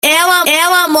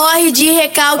morre de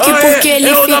recalque porque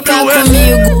ele fica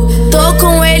comigo. Tô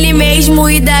com ele mesmo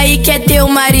e daí que é teu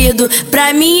marido.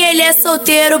 Pra mim ele é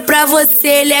solteiro, pra você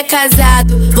ele é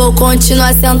casado. Vou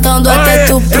continuar sentando até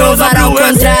tu provar ao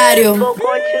contrário. Vou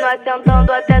continuar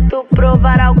sentando até tu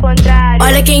provar ao contrário.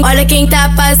 Olha quem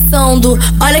tá passando,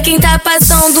 olha quem tá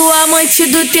passando, o amante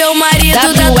do teu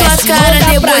marido da tua cara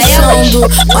debochando.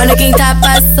 Olha quem tá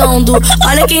passando,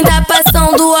 olha quem tá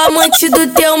passando, o amante do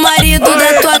teu marido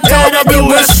da tua cara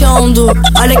debochando.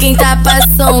 Olha quem tá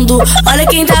passando, olha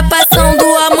quem tá passando,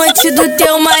 o amante do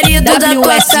teu marido da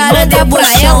tua cara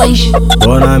debochando.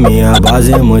 Tô na minha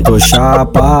base muito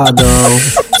chapadão,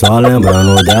 só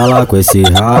lembrando dela com esse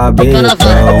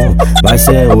rabetão. Vai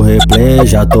ser o replay,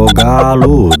 já tô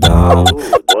galudão.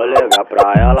 Vou ligar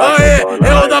pra ela,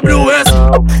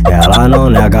 ela não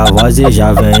nega a voz e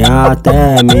já vem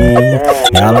até mim.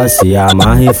 Ela se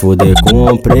amarra e fuder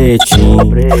com um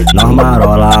pretinho. Nós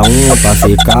marola pra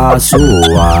ficar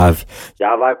suave.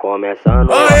 Já vai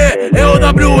começando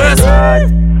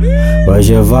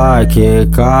hoje vai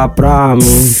quicar pra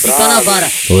mim. Fica na vara.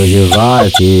 Hoje vai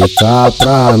quicar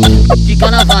pra mim.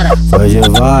 Fica na vara. Hoje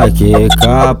vai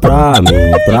quicar pra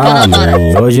mim, pra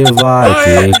mim. Hoje vai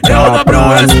quicar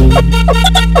pra mim.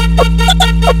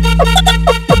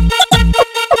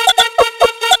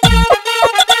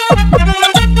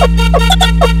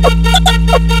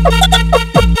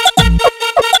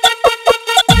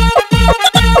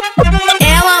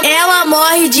 Ela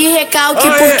morre de recalque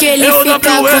porque ele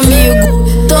fica comigo.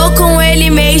 Tô com ele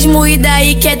mesmo e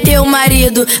daí que é teu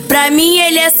marido. Pra mim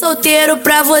ele é solteiro,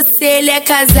 pra você ele é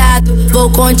casado. Vou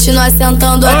continuar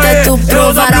sentando até tu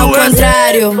provar ao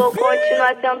contrário. Vou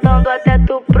continuar sentando até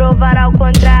tu provar ao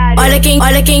contrário.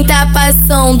 Olha quem tá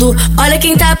passando, olha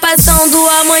quem tá passando, o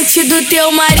amante do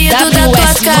teu marido da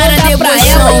tua cara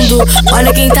debochando.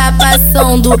 Olha quem tá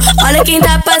passando, olha quem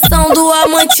tá passando, o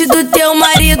amante do teu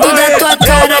marido da tua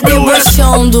cara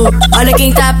debochando. Olha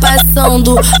quem tá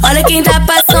passando, olha quem tá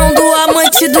passando, o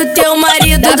amante do teu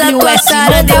marido da tua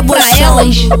cara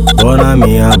debochando. Tô na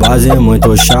minha base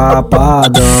muito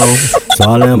chapadão,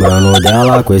 só lembrando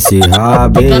dela com esse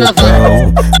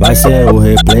rabetão. Vai ser o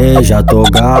replay, já tô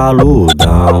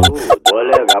galudão. Vou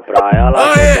ligar pra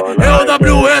ela,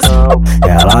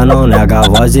 ela não nega a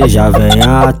voz e já vem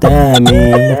até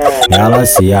mim. Ela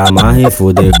se amarra e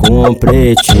fuder com um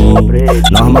pretinho.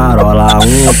 Nós marola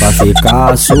pra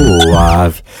ficar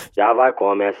suave. Já vai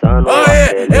começando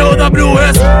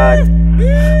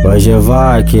hoje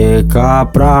vai quicar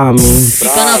pra mim.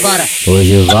 Fica na vara.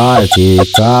 Hoje vai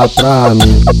quicar pra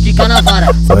mim. Fica na vara.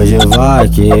 Hoje vai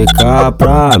quicar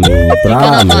pra mim,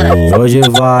 pra mim. Hoje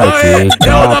vai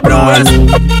quicar pra mim.